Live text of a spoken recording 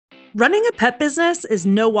Running a pet business is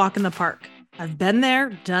no walk in the park. I've been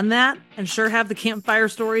there, done that, and sure have the campfire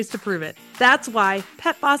stories to prove it. That's why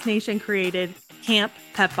Pet Boss Nation created Camp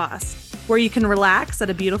Pet Boss, where you can relax at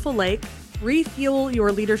a beautiful lake, refuel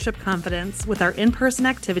your leadership confidence with our in-person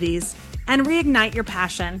activities, and reignite your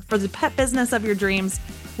passion for the pet business of your dreams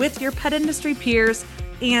with your pet industry peers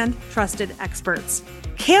and trusted experts.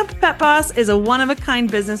 Camp Pet Boss is a one-of-a-kind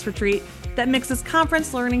business retreat that mixes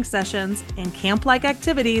conference learning sessions and camp-like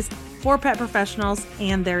activities for pet professionals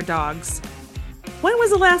and their dogs. When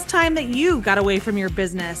was the last time that you got away from your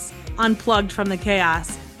business, unplugged from the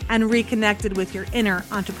chaos, and reconnected with your inner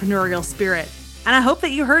entrepreneurial spirit? And I hope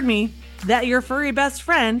that you heard me, that your furry best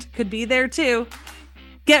friend could be there too.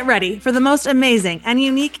 Get ready for the most amazing and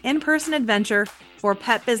unique in-person adventure for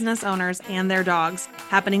pet business owners and their dogs,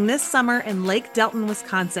 happening this summer in Lake Delton,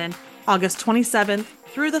 Wisconsin, August 27th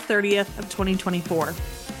through the 30th of 2024.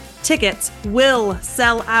 Tickets will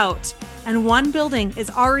sell out, and one building is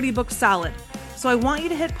already booked solid. So I want you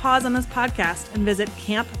to hit pause on this podcast and visit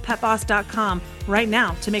camppetboss.com right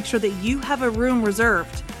now to make sure that you have a room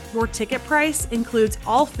reserved. Your ticket price includes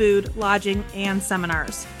all food, lodging, and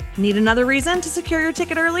seminars. Need another reason to secure your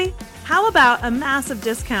ticket early? How about a massive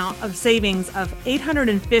discount of savings of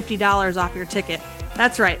 $850 off your ticket?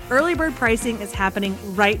 That's right, early bird pricing is happening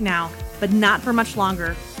right now, but not for much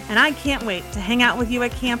longer. And I can't wait to hang out with you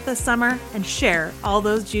at camp this summer and share all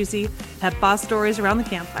those juicy Pet Boss stories around the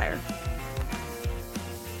campfire.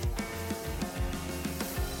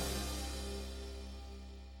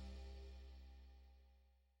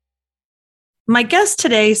 My guest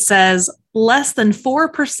today says less than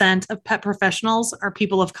 4% of pet professionals are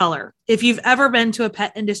people of color. If you've ever been to a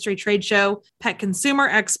pet industry trade show, pet consumer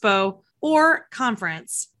expo, or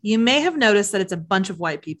conference, you may have noticed that it's a bunch of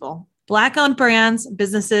white people. Black-owned brands,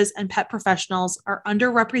 businesses, and pet professionals are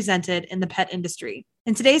underrepresented in the pet industry.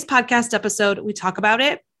 In today's podcast episode, we talk about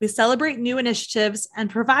it, we celebrate new initiatives, and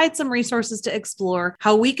provide some resources to explore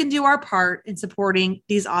how we can do our part in supporting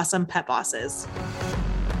these awesome pet bosses.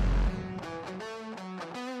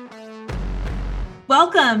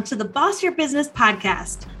 Welcome to the Boss Your Business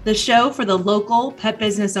podcast, the show for the local pet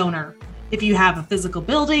business owner. If you have a physical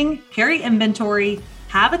building, carry inventory,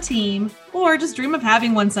 have a team, or just dream of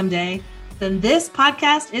having one someday, then this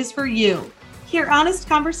podcast is for you. Hear honest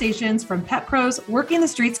conversations from pet pros working the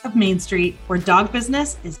streets of Main Street, where dog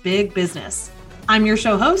business is big business. I'm your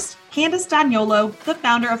show host, Candace Daniolo, the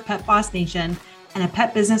founder of Pet Boss Nation and a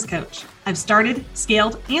pet business coach. I've started,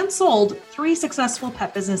 scaled, and sold 3 successful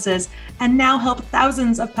pet businesses and now help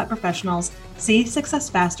thousands of pet professionals see success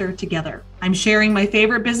faster together. I'm sharing my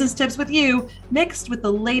favorite business tips with you, mixed with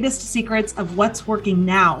the latest secrets of what's working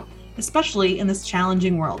now, especially in this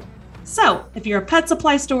challenging world. So if you're a pet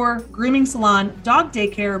supply store, grooming salon, dog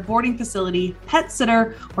daycare, boarding facility, pet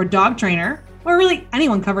sitter, or dog trainer, or really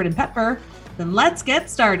anyone covered in pet fur, then let's get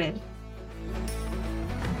started.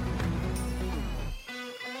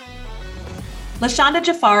 Lashonda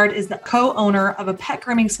Geffrard is the co-owner of a pet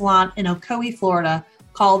grooming salon in Ocoee, Florida,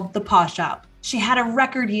 called The Paw Shop. She had a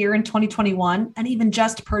record year in 2021 and even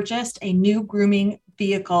just purchased a new grooming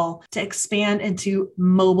vehicle to expand into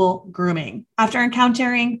mobile grooming. After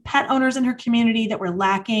encountering pet owners in her community that were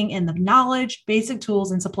lacking in the knowledge, basic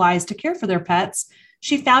tools, and supplies to care for their pets,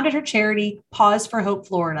 she founded her charity, Paws for Hope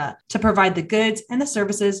Florida, to provide the goods and the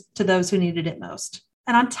services to those who needed it most.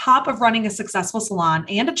 And on top of running a successful salon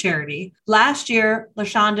and a charity, last year,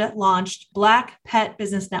 Lashonda launched Black Pet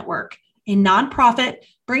Business Network, a nonprofit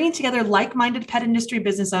bringing together like-minded pet industry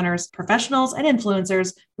business owners, professionals, and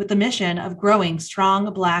influencers with the mission of growing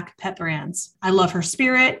strong Black pet brands. I love her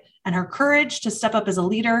spirit and her courage to step up as a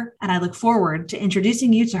leader, and I look forward to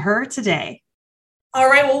introducing you to her today. All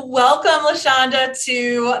right. Well, welcome, Lashonda,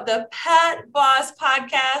 to the Pet Boss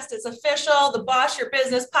podcast. It's official. The Boss Your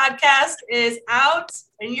Business podcast is out,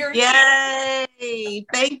 and you're Yay! Here.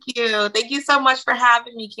 Thank you. Thank you so much for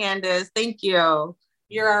having me, Candace. Thank you.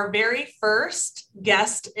 You're our very first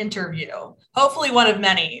guest interview, hopefully one of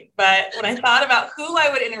many. But when I thought about who I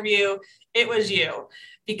would interview, it was you,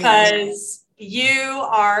 because you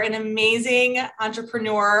are an amazing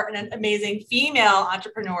entrepreneur, and an amazing female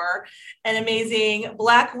entrepreneur, an amazing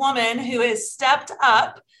Black woman who has stepped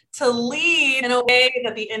up to lead in a way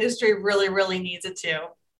that the industry really, really needs it to.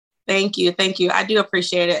 Thank you. Thank you. I do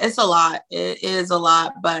appreciate it. It's a lot. It is a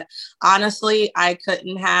lot. But honestly, I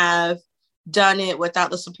couldn't have done it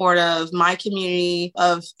without the support of my community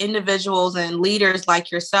of individuals and leaders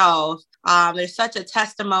like yourself. There's such a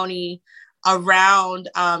testimony around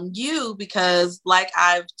you, because like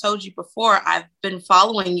I've told you before, I've been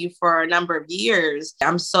following you for a number of years.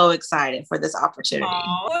 I'm so excited for this opportunity.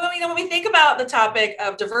 Well, when we think about the topic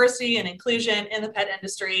of diversity and inclusion in the pet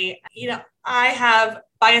industry, I have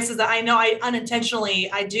biases that I know I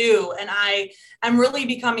unintentionally do. And I'm really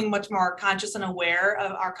becoming much more conscious and aware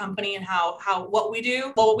of our company and how what we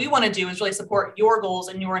do. Well, what we want to do is really support your goals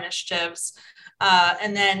and your initiatives.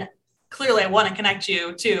 And then clearly I want to connect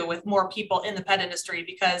you too with more people in the pet industry,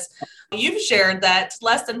 because you've shared that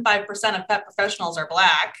less than 5% of pet professionals are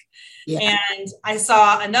Black. Yeah. And I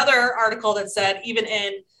saw another article that said even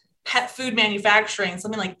in pet food manufacturing,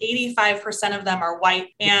 something like 85% of them are white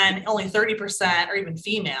and only 30% are even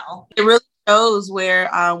female. It really shows where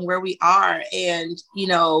we are. And,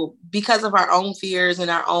 because of our own fears and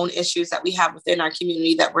our own issues that we have within our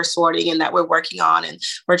community that we're sorting and that we're working on and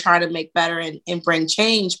we're trying to make better and bring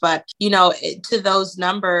change. But, to those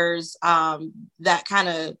numbers, that kind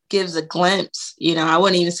of gives a glimpse, I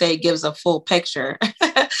wouldn't even say it gives a full picture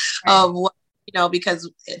of what, because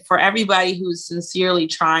for everybody who's sincerely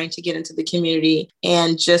trying to get into the community,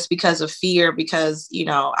 and just because of fear, because,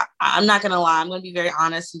 I'm not going to lie, I'm going to be very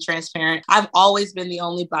honest and transparent. I've always been the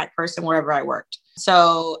only Black person wherever I worked.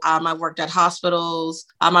 So I worked at hospitals.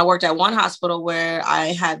 I worked at one hospital where I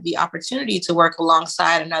had the opportunity to work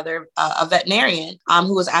alongside a veterinarian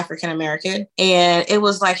who was African-American. And it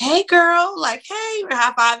was like, hey, girl, like, hey, we're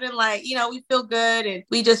high-fiving, like, we feel good. And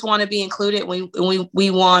we just want to be included.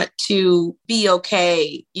 We want to be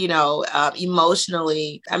okay,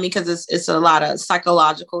 emotionally. I mean, because it's a lot of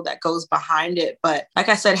psychological that goes behind it. But like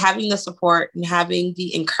I said, having the support and having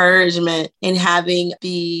the encouragement and having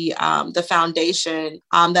the foundation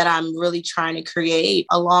that I'm really trying to create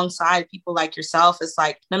alongside people like yourself. It's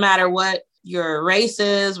like, no matter what your race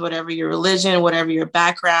is, whatever your religion, whatever your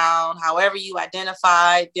background, however you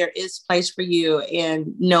identify, there is place for you. And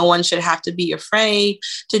no one should have to be afraid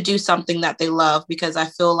to do something that they love, because I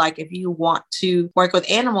feel like if you want to work with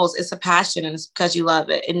animals, it's a passion and it's because you love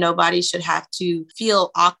it. And nobody should have to feel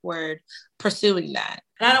awkward pursuing that.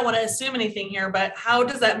 And I don't want to assume anything here, but how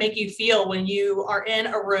does that make you feel when you are in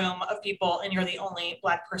a room of people and you're the only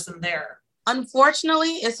Black person there? Unfortunately,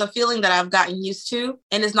 it's a feeling that I've gotten used to,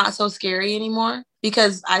 and it's not so scary anymore,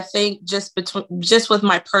 because I think just with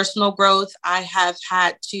my personal growth, I have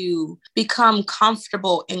had to become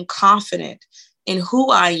comfortable and confident in who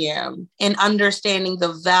I am and understanding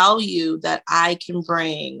the value that I can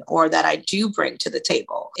bring, or that I do bring to the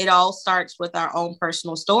table. It all starts with our own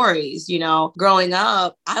personal stories. Growing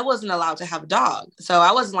up, I wasn't allowed to have a dog. So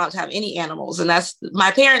I wasn't allowed to have any animals. And my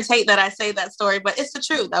parents hate that I say that story, but it's the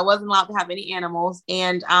truth. I wasn't allowed to have any animals.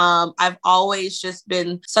 And I've always just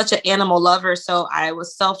been such an animal lover. So I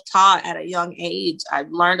was self-taught at a young age. I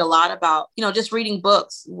learned a lot about, just reading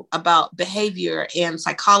books about behavior and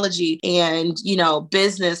psychology and,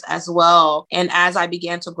 business as well. And as I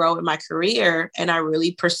began to grow in my career and I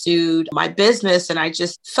really pursued my business, and I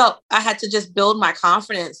just felt I had to just build my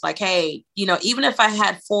confidence. Like, hey, even if I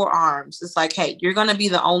had 4 arms, it's like, hey, you're going to be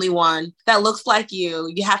the only one that looks like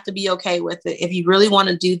you. You have to be okay with it. If you really want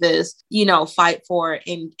to do this, fight for it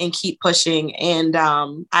and keep pushing. And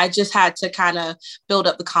I just had to kind of build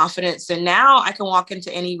up the confidence. And now I can walk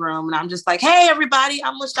into any room and I'm just like, hey, everybody,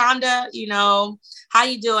 I'm Lashonda, how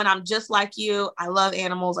you doing? I'm just like you. I love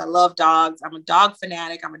animals. I love dogs. I'm a dog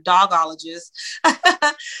fanatic. I'm a dogologist.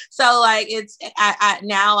 So like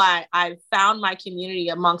I found my community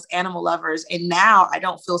amongst animal lovers, and now I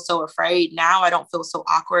don't feel so afraid. Now I don't feel so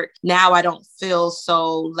awkward. Now I don't feel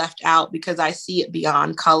so left out, because I see it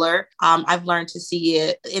beyond color. I've learned to see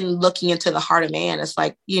it in looking into the heart of man. It's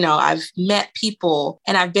like, I've met people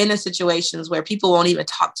and I've been in situations where people won't even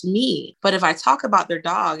talk to me. But if I talk about their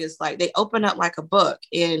dog, it's like they open up like a book.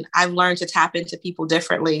 And I've learned to tap into people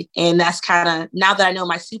differently. And that's kind of, now that I know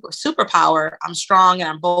my superpower, I'm strong and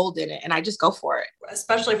I'm bold in it, and I just go for it.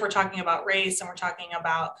 Especially if we're talking about race and we're talking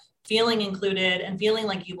about feeling included and feeling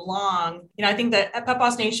like you belong. I think that at Pet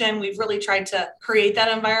Boss Nation, we've really tried to create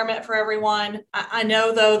that environment for everyone. I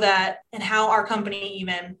know though that and how our company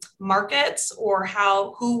even markets, or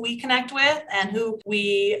who we connect with and who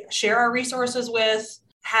we share our resources with,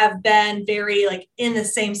 have been very like in the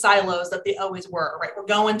same silos that they always were, right? We're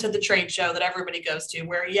going to the trade show that everybody goes to,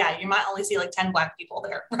 where, you might only see like 10 Black people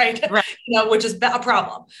there, right? Which is a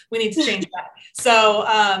problem. We need to change that.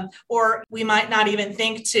 So, or we might not even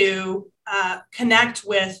think to connect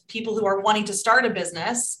with people who are wanting to start a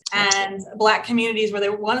business and Black communities where they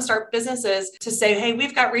want to start businesses to say, hey,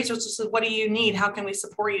 we've got resources. What do you need? How can we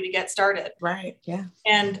support you to get started? Right. Yeah.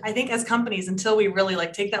 And I think as companies, until we really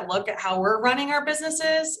take that look at how we're running our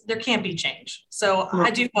businesses, there can't be change. So I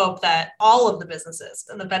do hope that all of the businesses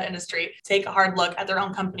in the vet industry take a hard look at their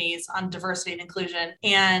own companies on diversity and inclusion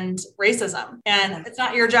and racism. And it's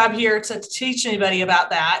not your job here to teach anybody about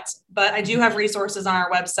that, but I do have resources on our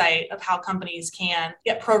website of how companies can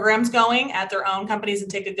get programs going at their own companies and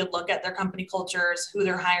take a good look at their company cultures, who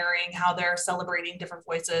they're hiring, how they're celebrating different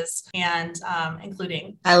voices and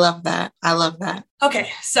including. I love that. I love that.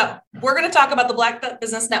 Okay, so we're going to talk about the Black Pet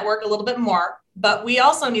Business Network a little bit more, but we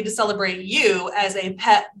also need to celebrate you as a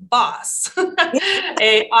pet boss,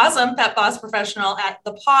 a awesome pet boss professional at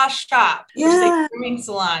the Paw Shop, which is a grooming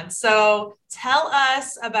salon. So tell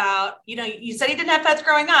us about, you said you didn't have pets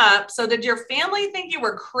growing up. So did your family think you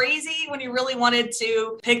were crazy when you really wanted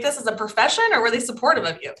to pick this as a profession, or were they supportive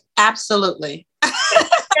of you? Absolutely.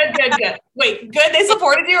 Good. Wait, good they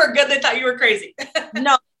supported you, or good they thought you were crazy?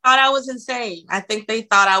 No. Thought I was insane. I think they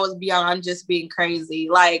thought I was beyond just being crazy.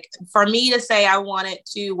 Like, for me to say I wanted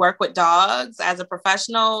to work with dogs as a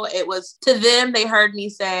professional, it was, to them, they heard me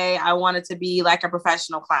say I wanted to be like a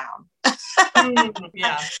professional clown.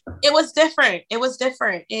 Yeah. It was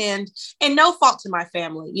different. And no fault to my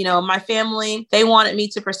family. My family, they wanted me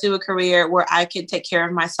to pursue a career where I could take care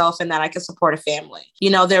of myself and that I could support a family.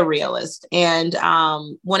 They're realists. And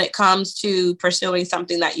when it comes to pursuing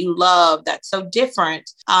something that you love, that's so different,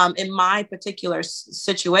 in my particular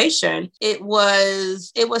situation, it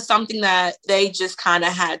was something that they just kind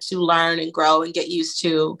of had to learn and grow and get used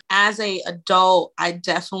to. As an adult, I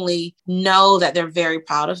definitely know that they're very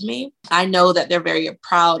proud of me. I know that they're very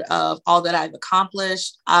proud of all that I've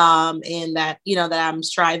accomplished, and that, that I'm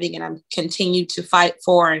striving and I'm continue to fight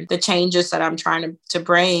for, and the changes that I'm trying to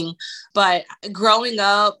bring. But growing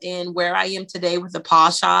up and where I am today with the Paw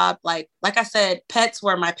Shop, like I said, pets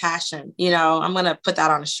were my passion. I'm going to put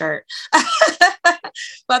that on a shirt.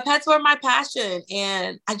 But pets were my passion,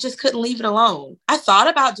 and I just couldn't leave it alone. I thought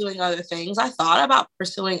about doing other things. I thought about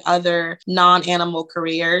pursuing other non-animal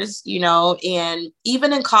careers, and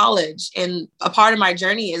even in college. And a part of my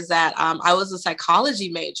journey is that I was a psychology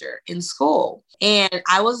major in school. And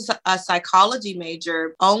I was a psychology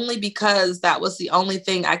major only because that was the only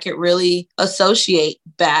thing I could really associate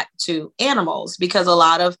back to animals, because a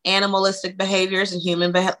lot of animalistic behaviors and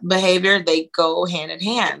human behavior, they go hand in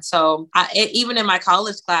hand. So even in my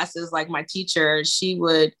college classes, like my teacher, she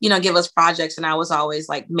would, give us projects, and I was always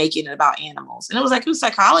like making it about animals. And it was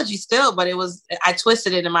psychology still, but I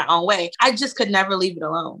twisted it in my own way. I just could never leave it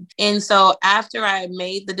alone. And so after I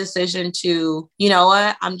made the decision to,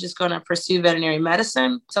 I'm just going to pursue veterinary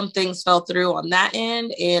medicine, some things fell through on that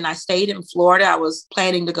end, and I stayed in Florida. I was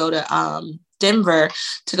planning to go to Denver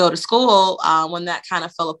to go to school. When that kind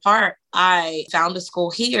of fell apart, I found a school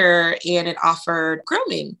here, and it offered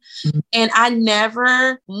grooming. And I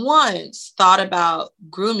never once thought about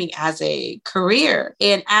grooming as a career.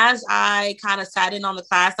 And as I kind of sat in on the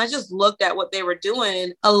class, I just looked at what they were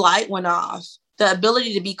doing, a light went off. The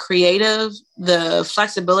ability to be creative, the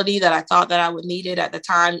flexibility that I thought that I would need it at the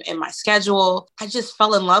time in my schedule, I just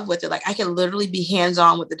fell in love with it. Like, I could literally be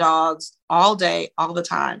hands-on with the dogs all day, all the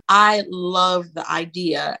time. I loved the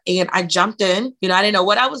idea, and I jumped in. I didn't know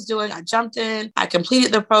what I was doing. I jumped in. I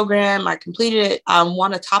completed the program. I completed it,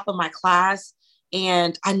 won a top of my class.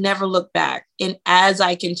 And I never looked back. And as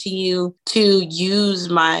I continue to use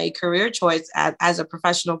my career choice as a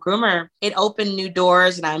professional groomer, it opened new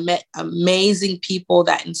doors, and I met amazing people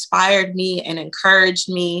that inspired me and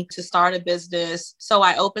encouraged me to start a business. So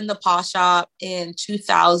I opened the Paw Shop in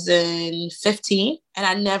 2015. And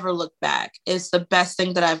I never looked back. It's the best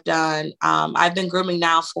thing that I've done. I've been grooming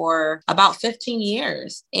now for about 15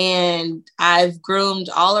 years, and I've groomed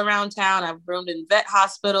all around town. I've groomed in vet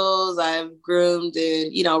hospitals. I've groomed in,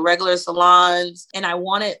 regular salons. And I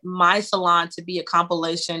wanted my salon to be a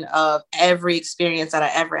compilation of every experience that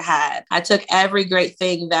I ever had. I took every great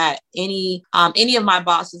thing that any of my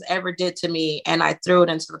bosses ever did to me, and I threw it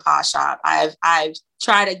into the Paw Shop. I've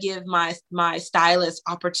try to give my stylists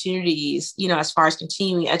opportunities, as far as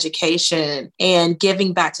continuing education and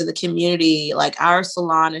giving back to the community. Like, our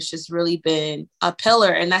salon has just really been a pillar,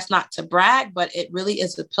 and that's not to brag, but it really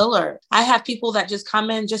is a pillar. I have people that just come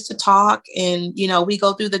in just to talk, and, we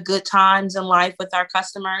go through the good times in life with our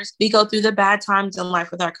customers. We go through the bad times in life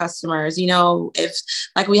with our customers. If,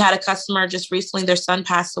 like, we had a customer just recently, their son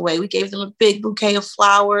passed away, we gave them a big bouquet of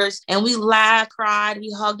flowers, and we laughed, cried,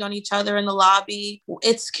 we hugged on each other in the lobby.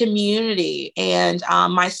 It's community. And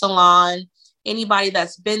my salon anybody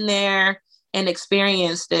that's been there and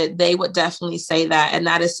experienced it, they would definitely say that. And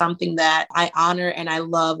that is something that I honor and I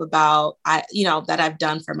love about, that I've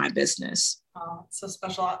done for my business. Oh, so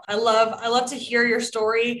special. I love to hear your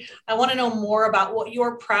story. I want to know more about what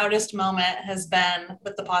your proudest moment has been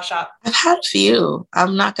with the Paw Shop. I've had a few.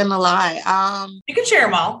 I'm not going to lie. You can share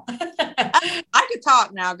them all. I could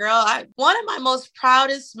talk now, girl. One of my most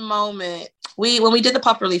proudest moment, when we did the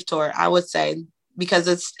Pup Relief Tour, I would say, because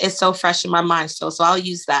it's so fresh in my mind still. So I'll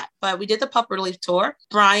use that. But we did the Pup Relief Tour.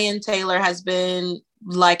 Brian Taylor has been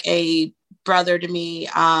like a brother to me.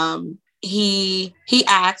 He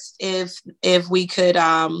asked if we could,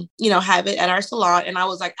 have it at our salon. And I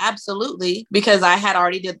was like, absolutely. Because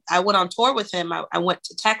I went on tour with him. I went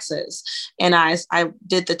to Texas and I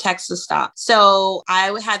did the Texas stop. So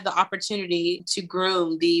I had the opportunity to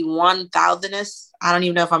groom the 1,000th, I don't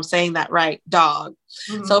even know if I'm saying that right, dog.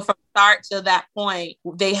 Mm-hmm. So from start to that point,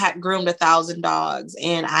 they had groomed 1,000 dogs,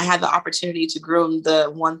 and I had the opportunity to groom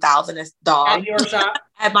the 1,000th dog at your shop,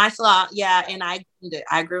 at my salon. Yeah, and I groomed it.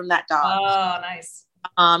 I groomed that dog. Oh, nice.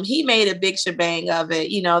 He made a big shebang of it.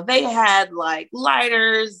 They had like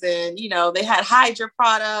lighters and, they had Hydra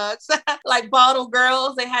products, like bottle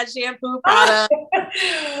girls. They had shampoo products.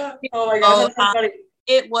 Oh my gosh, that's so funny.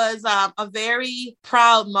 It was a very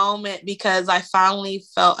proud moment because I finally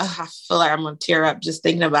I feel like I'm going to tear up just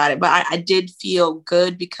thinking about it, but I did feel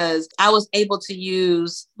good because I was able to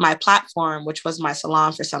use my platform, which was my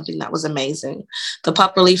salon, for something that was amazing. The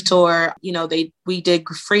Pup Relief Tour, we did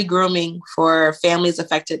free grooming for families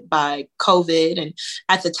affected by COVID. And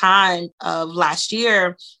at the time of last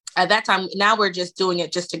year, at that time, now we're just doing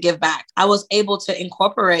it just to give back. I was able to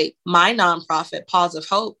incorporate my nonprofit, Paws of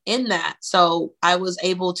Hope, in that. So I was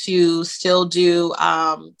able to still do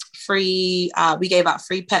free, we gave out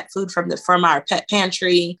free pet food from our pet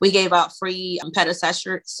pantry. We gave out free pet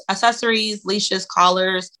accessories, leashes,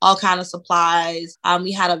 collars, all kind of supplies.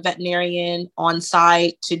 We had a veterinarian on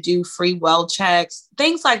site to do free well checks,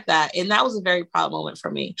 things like that. And that was a very proud moment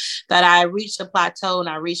for me, that I reached a plateau and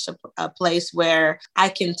I reached a place where I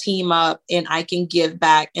can team up and I can give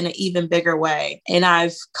back in an even bigger way. And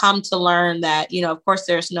I've come to learn that, of course,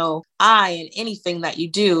 there's no I in anything that you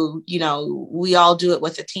do. We all do it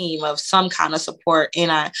with a team of some kind of support.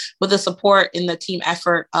 And with the support in the team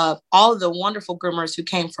effort of all of the wonderful groomers who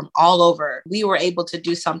came from all over, we were able to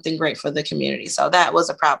do something great for the community. So that was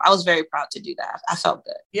I was very proud to do that. I felt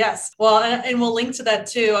good. Yes. Well, and we'll link to that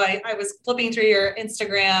too. I was flipping through your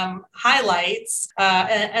Instagram highlights,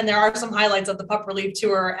 and there are some highlights of the Pup Relief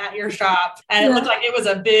Tour at your shop. And it looked like it was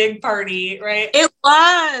a big party, right? It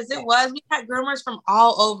was. We had groomers from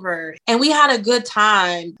all over and we had a good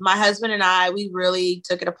time. My husband and I, we really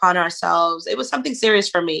took it upon ourselves. It was something serious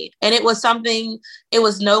for me. And it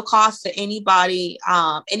was no cost to anybody,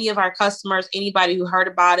 any of our customers, anybody who heard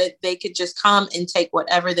about it. They could just come and take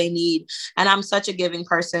whatever they need. And I'm such a giving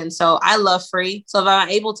person. So I love free. So if I'm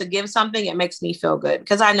able to give something, it makes me feel good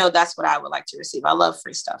because I know that's what I would like to receive. I love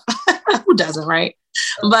free stuff. Who doesn't, right?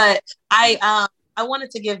 But I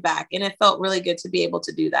wanted to give back and it felt really good to be able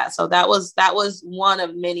to do that. So that was one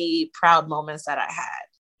of many proud moments that I had.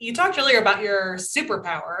 You talked earlier about your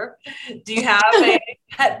superpower. Do you have a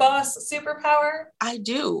pet boss superpower? I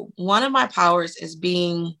do. One of my powers is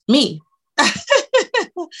being me.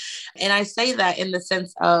 And I say that in the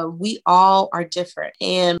sense of we all are different.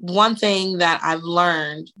 And one thing that I've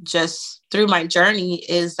learned just through my journey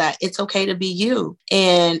is that it's okay to be you.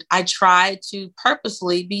 And I try to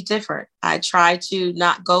purposely be different. I try to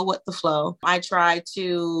not go with the flow. I try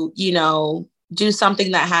to, do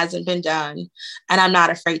something that hasn't been done, and I'm not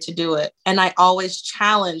afraid to do it. And I always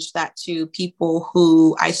challenge that to people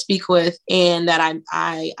who I speak with and that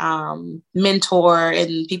I mentor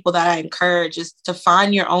and people that I encourage is to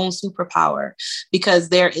find your own superpower, because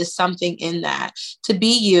there is something in that. To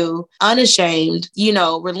be you, unashamed,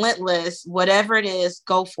 relentless, whatever it is,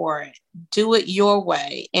 go for it. Do it your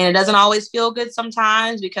way. And it doesn't always feel good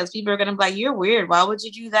sometimes because people are going to be like, you're weird. Why would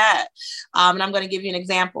you do that? And I'm going to give you an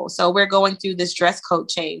example. So we're going through this dress code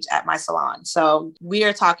change at my salon. So we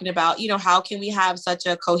are talking about, how can we have such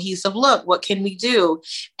a cohesive look? What can we do?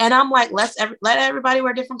 And I'm like, let everybody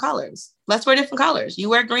wear different colors. Let's wear different colors. You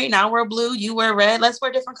wear green, I wear blue, you wear red. Let's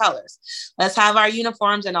wear different colors. Let's have our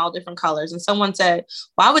uniforms in all different colors. And someone said,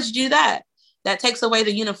 why would you do that? That takes away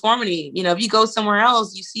the uniformity. If you go somewhere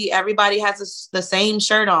else, you see everybody has the same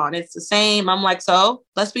shirt on. It's the same. I'm like, so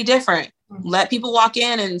let's be different. Let people walk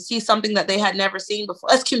in and see something that they had never seen before.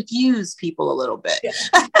 Let's confuse people a little bit. Yeah.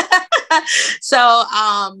 So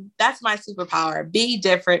that's my superpower. Be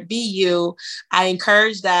different, be you. I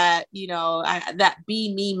encourage that, that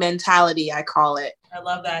be me mentality, I call it. I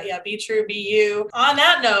love that. Yeah. Be true, be you. On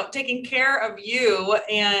that note, taking care of you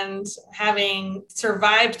and having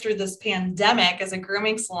survived through this pandemic as a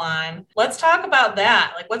grooming salon, let's talk about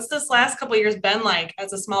that. Like, what's this last couple of years been like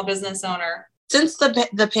as a small business owner? Since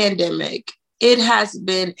the pandemic, it has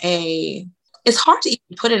been it's hard to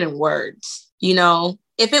even put it in words.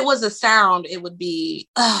 If it was a sound, it would be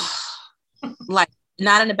like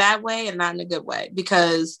not in a bad way and not in a good way,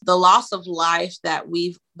 because the loss of life that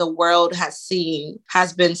the world has seen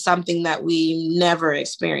has been something that we never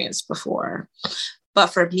experienced before. But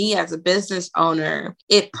for me as a business owner,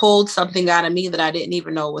 it pulled something out of me that I didn't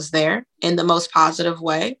even know was there in the most positive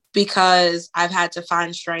way, because I've had to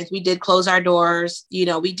find strength. We did close our doors,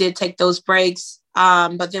 we did take those breaks.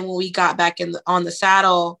 But then when we got back on the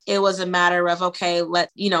saddle, it was a matter of, okay,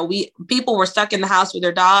 people were stuck in the house with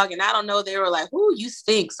their dog, and I don't know, they were like, "Ooh, you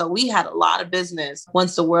stink." So we had a lot of business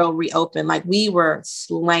once the world reopened. Like, we were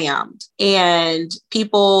slammed, and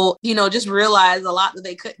people, just realized a lot that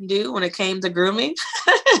they couldn't do when it came to grooming.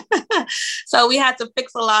 So we had to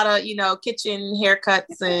fix a lot of, kitchen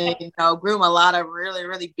haircuts and, groom a lot of really,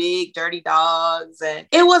 really big, dirty dogs. And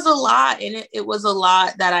it was a lot. And it was a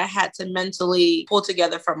lot that I had to mentally pull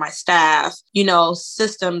together for my staff.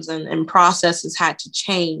 Systems and processes had to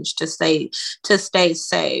change to stay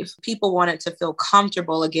safe. People wanted to feel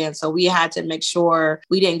comfortable again. So we had to make sure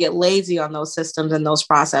we didn't get lazy on those systems and those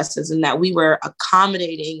processes, and that we were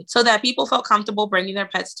accommodating so that people felt comfortable bringing their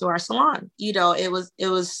pets to our salon. It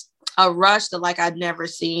was a rush that like I'd never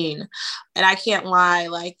seen. And I can't lie,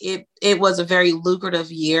 like it was a very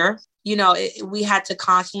lucrative year. We had to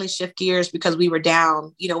constantly shift gears because we were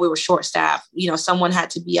down, we were short staffed, someone had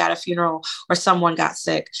to be at a funeral or someone got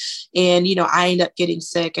sick, and, I ended up getting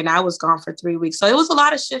sick and I was gone for 3 weeks. So it was a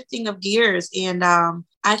lot of shifting of gears. And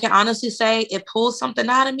I can honestly say it pulled something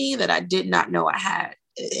out of me that I did not know I had.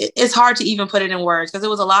 It's hard to even put it in words, because it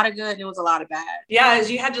was a lot of good and it was a lot of bad. Yeah,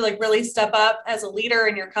 as you had to really step up as a leader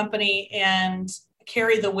in your company and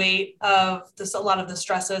carry the weight of a lot of the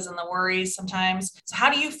stresses and the worries sometimes. So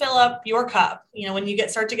how do you fill up your cup? When you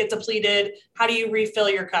start to get depleted, how do you refill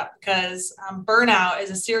your cup? Because burnout is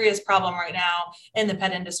a serious problem right now in the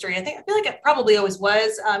pet industry. I feel like it probably always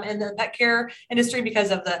was in the pet care industry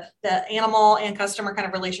because of the animal and customer kind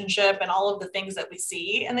of relationship and all of the things that we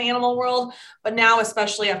see in the animal world. But now,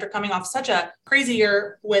 especially after coming off such a crazy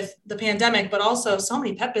year with the pandemic, but also so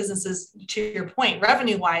many pet businesses, to your point,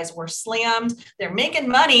 revenue wise, were slammed. They're making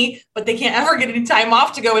money, but they can't ever get any time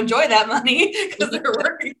off to go enjoy that money because they're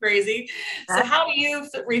working crazy. So how do you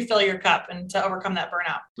refill your cup and to overcome that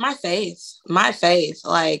burnout? My faith,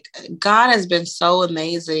 like, God has been so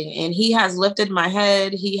amazing, and he has lifted my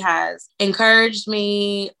head. He has encouraged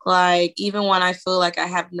me. Like, even when I feel like I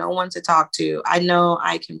have no one to talk to, I know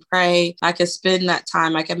I can pray. I can spend that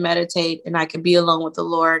time. I can meditate, and I can be alone with the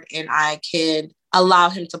Lord, and I can allow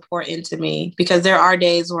him to pour into me, because there are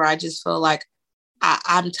days where I just feel like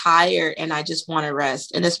I'm tired and I just want to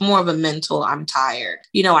rest. And it's more of a mental, I'm tired.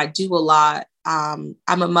 I do a lot. I'm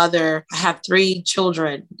a mother. I have 3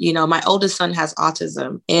 children. My oldest son has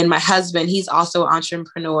autism, and my husband, he's also an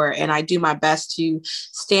entrepreneur, and I do my best to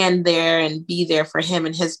stand there and be there for him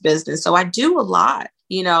and his business. So I do a lot.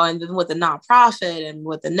 And then with the nonprofit and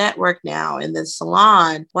with the network now and the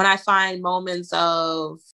salon, when I find moments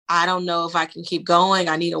of, I don't know if I can keep going,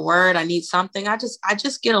 I need a word, I need something, I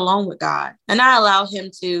just get alone with God, and I allow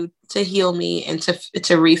him to heal me and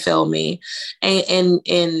to refill me. And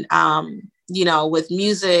with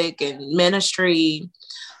music and ministry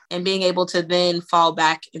and being able to then fall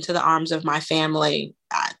back into the arms of my family,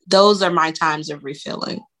 those are my times of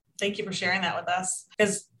refilling. Thank you for sharing that with us,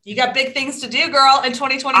 because you got big things to do, girl, in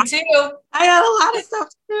 2022. I got a lot of stuff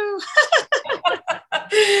to do.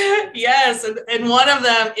 Yes. And one of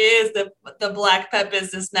them is the Black Pet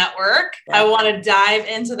Business Network. Yeah. I want to dive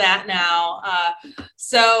into that now.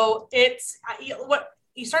 So it's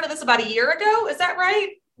you started this about a year ago. Is that right?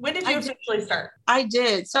 When did you officially start? I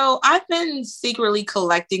did. So I've been secretly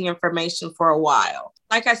collecting information for a while.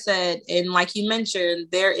 like I said, and like you mentioned,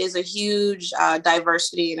 there is a huge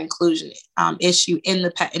diversity and inclusion issue in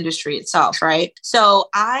the pet industry itself, right? So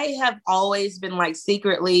I have always been like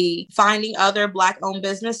secretly finding other Black-owned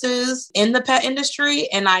businesses in the pet industry,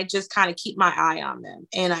 and I just kind of keep my eye on them,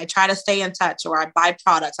 and I try to stay in touch, or I buy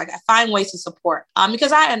products. Like I find ways to support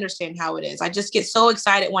because I understand how it is. I just get so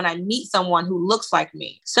excited when I meet someone who looks like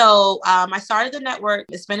me. So I started the network.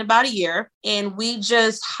 It's been about a year, and we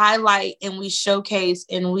just highlight and we showcase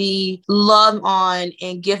and we love on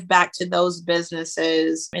and give back to those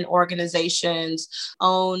businesses and organizations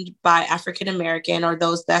owned by African American or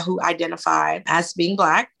those that who identify as being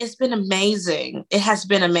Black. It's been amazing. It has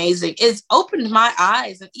been amazing. It's opened my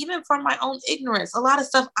eyes, and even from my own ignorance, a lot of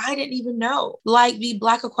stuff I didn't even know, like the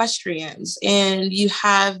Black equestrians, and you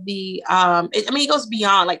have the it goes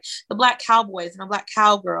beyond like the Black cowboys and the Black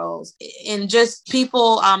cowgirls, and just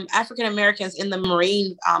people, African Americans in the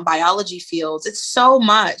marine biology fields. It's so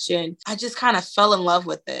much, and I just kind of fell in love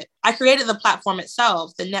with it. I created the platform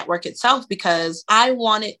itself, the network itself, because I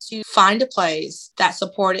wanted to find a place that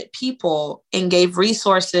supported people and gave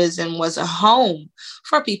resources and was a home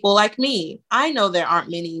for people like me. I know there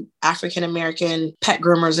aren't many African American pet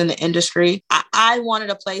groomers in the industry. I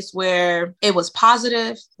wanted a place where it was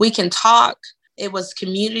positive, we can talk. It was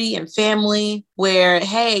community and family where,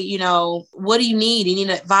 hey, what do you need? You need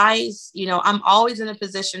advice? I'm always in a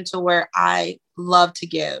position to where I love to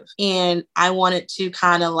give. And I wanted to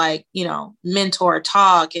kind of like, mentor,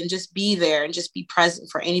 talk, and just be there and just be present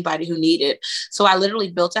for anybody who needed. So I literally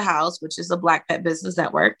built a house, which is the Black Pet Business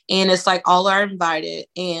Network. And it's like all are invited.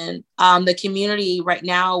 And the community right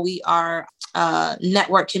now, we are a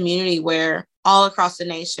network community where all across the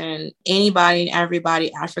nation, anybody and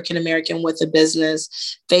everybody African American with a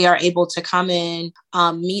business, they are able to come in,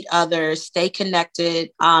 meet others, stay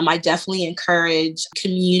connected. I definitely encourage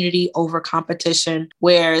community over competition,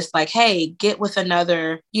 where it's like, hey, get with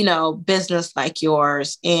another, business like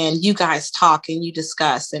yours, and you guys talk and you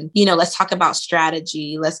discuss, and, let's talk about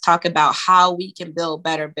strategy. Let's talk about how we can build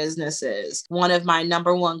better businesses. One of my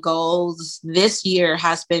number one goals this year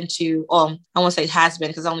has been to, I won't say has been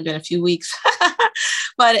because it's only been a few weeks,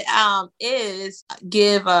 but is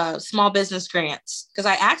give small business grants. Because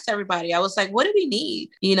I asked everybody, I was like, what do we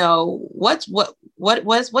need? What's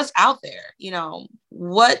out there?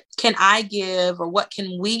 What can I give, or what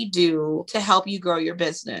can we do to help you grow your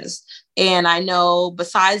business? And I know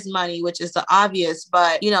besides money, which is the obvious,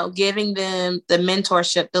 but, giving them the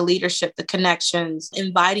mentorship, the leadership, the connections,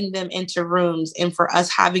 inviting them into rooms, and for us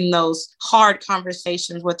having those hard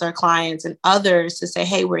conversations with our clients and others to say,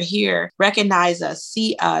 hey, we're here, recognize us,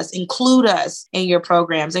 see us, include us in your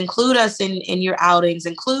programs, include us in your outings,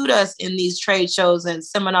 include us in these trade shows and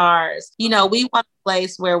seminars. We want a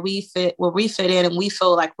place where we fit in, and we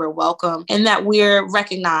feel like we're welcome and that we're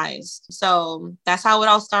recognized. So that's how it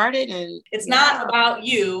all started. And it's not about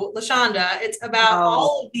you, Lashonda. It's about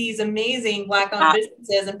all of these amazing Black-owned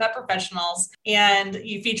businesses and pet professionals. And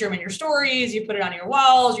you feature them in your stories. You put it on your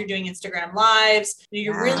walls. You're doing Instagram lives.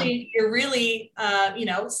 You're really,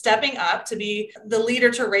 stepping up to be the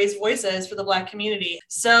leader to raise voices for the Black community.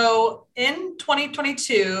 So in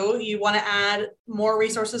 2022, you want to add more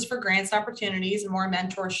resources for grants and opportunities, and more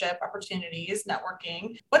mentorship opportunities,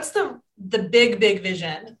 networking. What's the big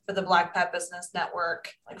vision for the Black Pet Business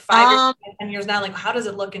Network? Like 5 years, 10 years now, like how does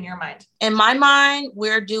it look in your mind? In my mind,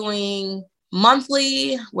 we're doing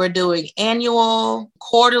monthly, we're doing annual,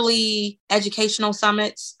 quarterly educational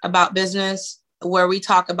summits about business, where we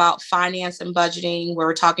talk about finance and budgeting, where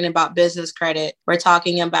we're talking about business credit. We're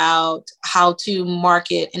talking about how to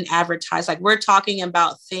market and advertise. Like we're talking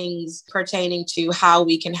about things pertaining to how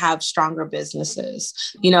we can have stronger businesses,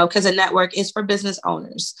 because a network is for business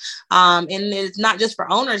owners. And it's not just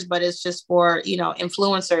for owners, but it's just for,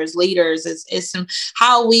 influencers, leaders. It's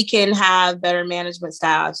how we can have better management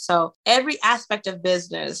staff. So every aspect of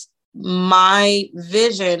business, my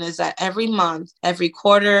vision is that every month, every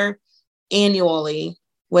quarter, annually,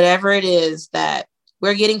 whatever it is, that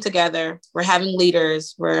we're getting together, we're having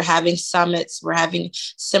leaders, we're having summits, we're having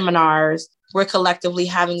seminars, we're collectively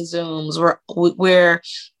having Zooms, we're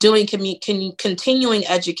doing continuing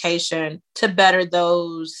education to better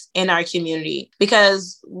those in our community,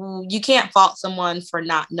 because you can't fault someone for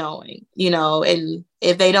not knowing, and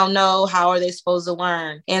if they don't know, how are they supposed to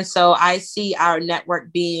learn? And so I see our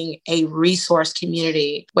network being a resource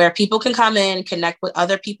community where people can come in, connect with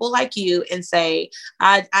other people like you, and say,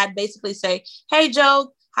 I'd basically say, hey,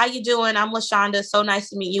 Joe, How you doing? I'm Lashonda. So nice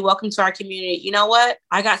to meet you. Welcome to our community. You know what?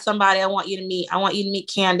 I got somebody I want you to meet. I want you to meet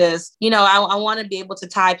Candace. I want to be able to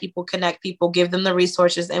tie people, connect people, give them the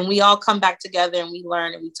resources, and we all come back together and we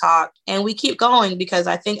learn and we talk and we keep going, because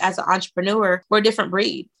I think as an entrepreneur, we're a different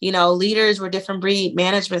breed. Leaders, we're a different breed.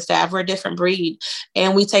 Management staff, we're a different breed.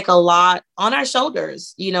 And we take a lot on our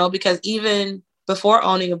shoulders, because even before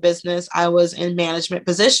owning a business, I was in management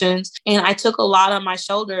positions and I took a lot on my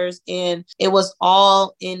shoulders, and it was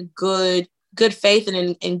all in good faith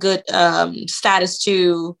and in good status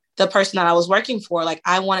to the person that I was working for. Like,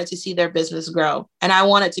 I wanted to see their business grow and I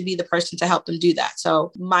wanted to be the person to help them do that.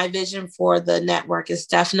 So my vision for the network is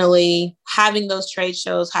definitely having those trade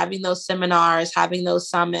shows, having those seminars, having those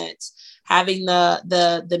summits, having the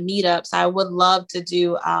meetups. I would love to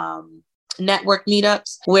do network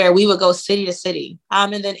meetups where we would go city to city.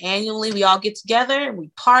 And then annually we all get together and we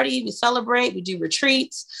party, we celebrate, we do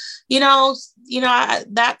retreats.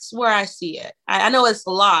 That's where I see it. I know it's a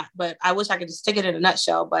lot, but I wish I could just stick it in a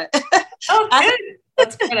nutshell. But oh, good.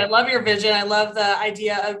 That's good. I love your vision. I love the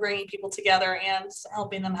idea of bringing people together and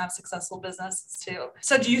helping them have successful businesses too.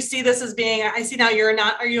 So do you see this as being, I see now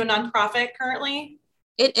are you a nonprofit currently?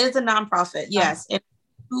 It is a nonprofit. Yes. And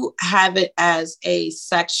have it as a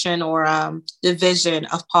section or division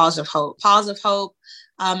of Paws of Hope. Paws of Hope,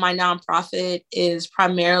 my nonprofit, is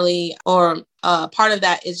primarily, or part of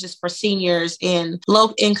that is just for seniors in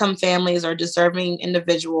low income families or deserving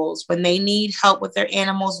individuals. When they need help with their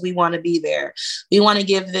animals, we want to be there. We want to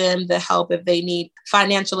give them the help if they need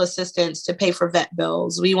financial assistance to pay for vet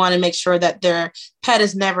bills. We want to make sure that their pet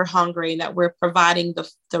is never hungry and that we're providing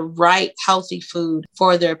the right healthy food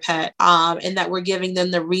for their pet, and that we're giving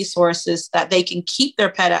them the resources that they can keep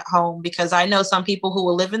their pet at home, because I know some people who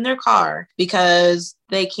will live in their car because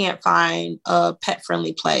they can't find a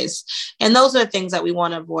pet-friendly place. And those are the things that we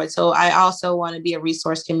want to avoid. So I also want to be a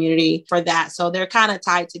resource community for that. So they're kind of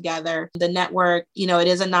tied together. The network, it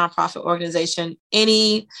is a nonprofit organization.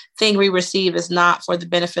 Anything we receive is not for the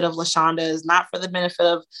benefit of Lashonda, is not for the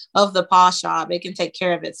benefit of the paw shop. It can take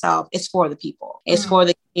care of itself. It's for the people. It's for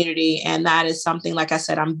the community. And that is something, like I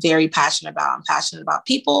said, I'm very passionate about. I'm passionate about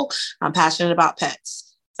people. I'm passionate about pets.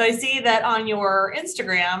 So I see that on your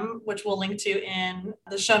Instagram, which we'll link to in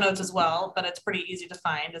the show notes as well, but it's pretty easy to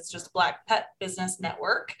find. It's just Black Pet Business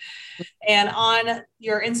Network. And on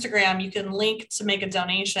your Instagram, you can link to make a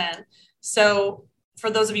donation. So for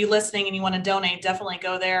those of you listening and you want to donate, definitely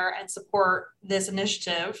go there and support this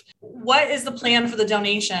initiative. What is the plan for the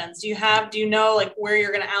donations? Do you know like where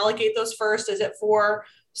you're going to allocate those first? Is it for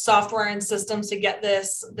software and systems to get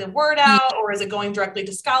the word out, or is it going directly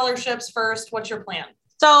to scholarships first? What's your plan?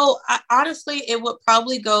 So honestly, it would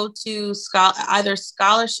probably go to either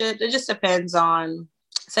scholarship. It just depends on,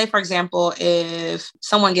 say, for example, if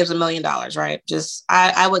someone gives $1 million, right?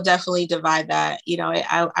 I would definitely divide that.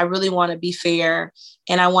 I really want to be fair,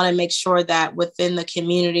 and I want to make sure that within the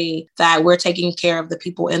community that we're taking care of the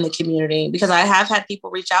people in the community, because I have had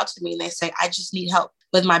people reach out to me and they say, I just need help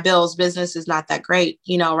with my bills. Business is not that great,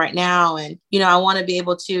 right now. And, I want to be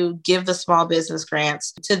able to give the small business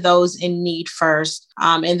grants to those in need first.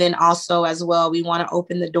 And then also as well, we want to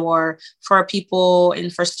open the door for people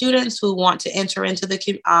and for students who want to enter into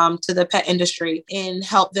the pet industry and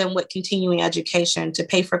help them with continuing education, to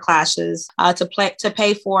pay for classes, to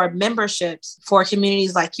pay for memberships for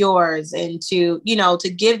communities like yours, and to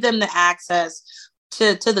give them the access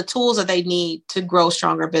to the tools that they need to grow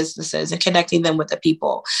stronger businesses and connecting them with the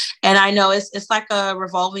people. And I know it's like a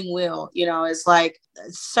revolving wheel. It's like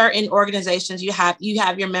certain organizations, you have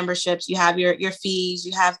your memberships, you have your fees,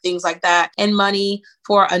 you have things like that. And money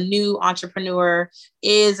for a new entrepreneur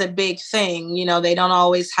is a big thing. They don't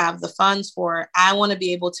always have the funds for it. I want to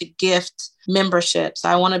be able to gift memberships.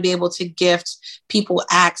 I want to be able to gift people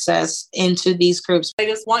access into these groups. I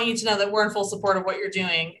just want you to know that we're in full support of what you're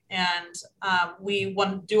doing. And we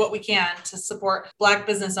want to do what we can to support Black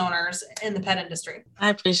business owners in the pet industry. I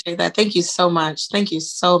appreciate that. Thank you so much. Thank you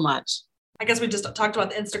so much. I guess we just talked about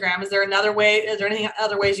the Instagram. Is there another way? Is there any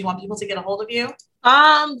other ways you want people to get a hold of you?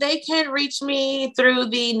 They can reach me through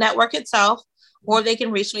the network itself, or they can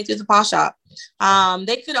reach me through the paw shop.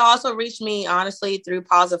 They could also reach me, honestly, through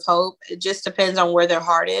Paws of Hope. It just depends on where their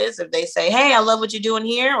heart is. If they say, hey, I love what you're doing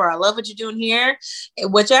here, or I love what you're doing here,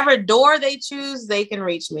 whichever door they choose, they can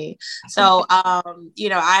reach me. So,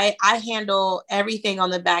 I handle everything on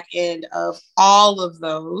the back end of all of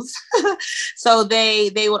those. So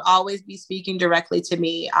they would always be speaking directly to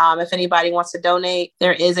me. If anybody wants to donate,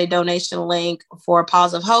 there is a donation link for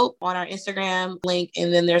Paws of Hope on our Instagram link.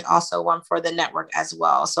 And then there's also one for the network as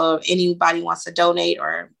well. So if anybody wants to donate,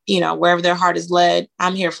 or wherever their heart is led,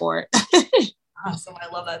 I'm here for it. Awesome. I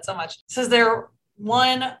love that so much. So is there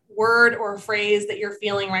one word or phrase that you're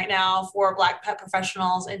feeling right now for Black pet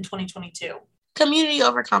professionals in 2022? Community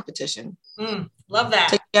over competition. Love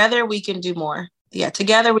that. Together we can do more. Yeah,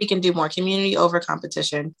 together we can do more. Community over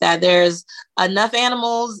competition. That there's enough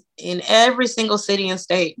animals in every single city and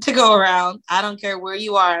state to go around. I don't care where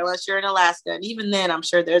you are, unless you're in Alaska. And even then, I'm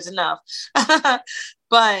sure there's enough.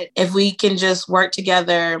 But if we can just work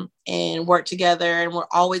together, and we're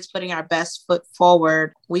always putting our best foot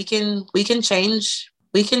forward, we can change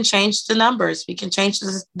the numbers. We can change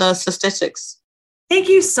the statistics. Thank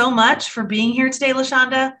you so much for being here today,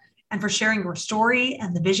 Lashonda, and for sharing your story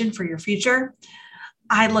and the vision for your future.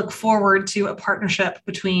 I look forward to a partnership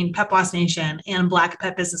between Pet Boss Nation and Black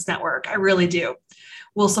Pet Business Network. I really do.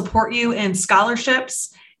 We'll support you in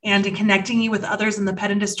scholarships and in connecting you with others in the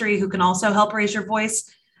pet industry who can also help raise your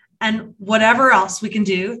voice. And whatever else we can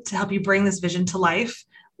do to help you bring this vision to life,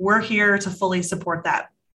 we're here to fully support that.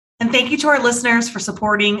 And thank you to our listeners for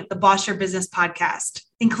supporting the Boss Your Business podcast.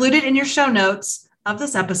 Included in your show notes of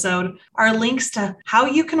this episode are links to how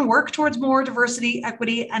you can work towards more diversity,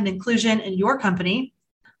 equity, and inclusion in your company,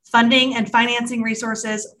 funding and financing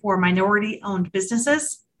resources for minority-owned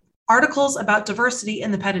businesses, articles about diversity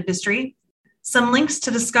in the pet industry, some links to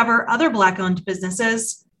discover other Black-owned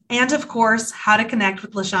businesses, and of course, how to connect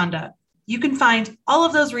with Lashonda. You can find all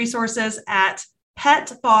of those resources at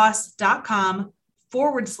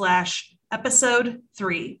petboss.com/episode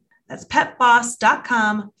 3. That's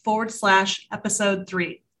petboss.com/episode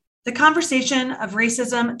 3. The conversation of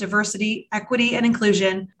racism, diversity, equity, and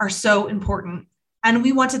inclusion are so important. And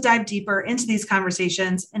we want to dive deeper into these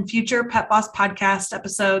conversations in future Pet Boss podcast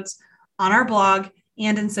episodes on our blog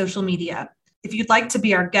and in social media. If you'd like to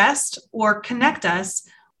be our guest or connect us,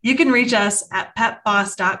 you can reach us at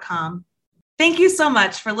petboss.com. Thank you so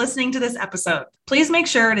much for listening to this episode. Please make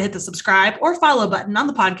sure to hit the subscribe or follow button on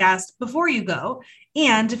the podcast before you go.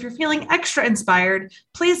 And if you're feeling extra inspired,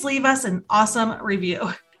 please leave us an awesome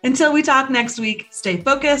review. Until we talk next week, stay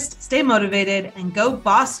focused, stay motivated, and go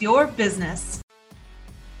boss your business.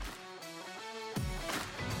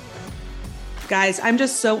 Guys, I'm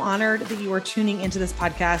just so honored that you are tuning into this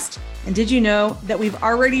podcast. And did you know that we've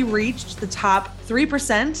already reached the top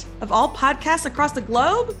 3% of all podcasts across the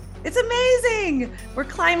globe? It's amazing. We're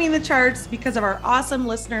climbing the charts because of our awesome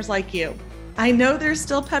listeners like you. I know there's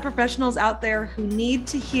still pet professionals out there who need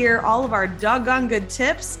to hear all of our doggone good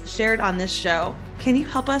tips shared on this show. Can you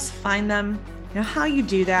help us find them? Now, how you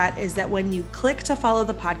do that is that when you click to follow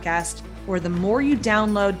the podcast, or the more you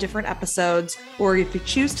download different episodes, or if you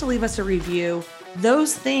choose to leave us a review,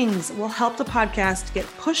 those things will help the podcast get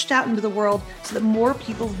pushed out into the world so that more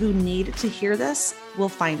people who need to hear this will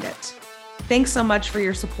find it. Thanks so much for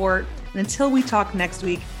your support. And until we talk next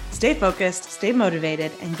week, stay focused, stay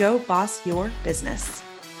motivated, and go boss your business.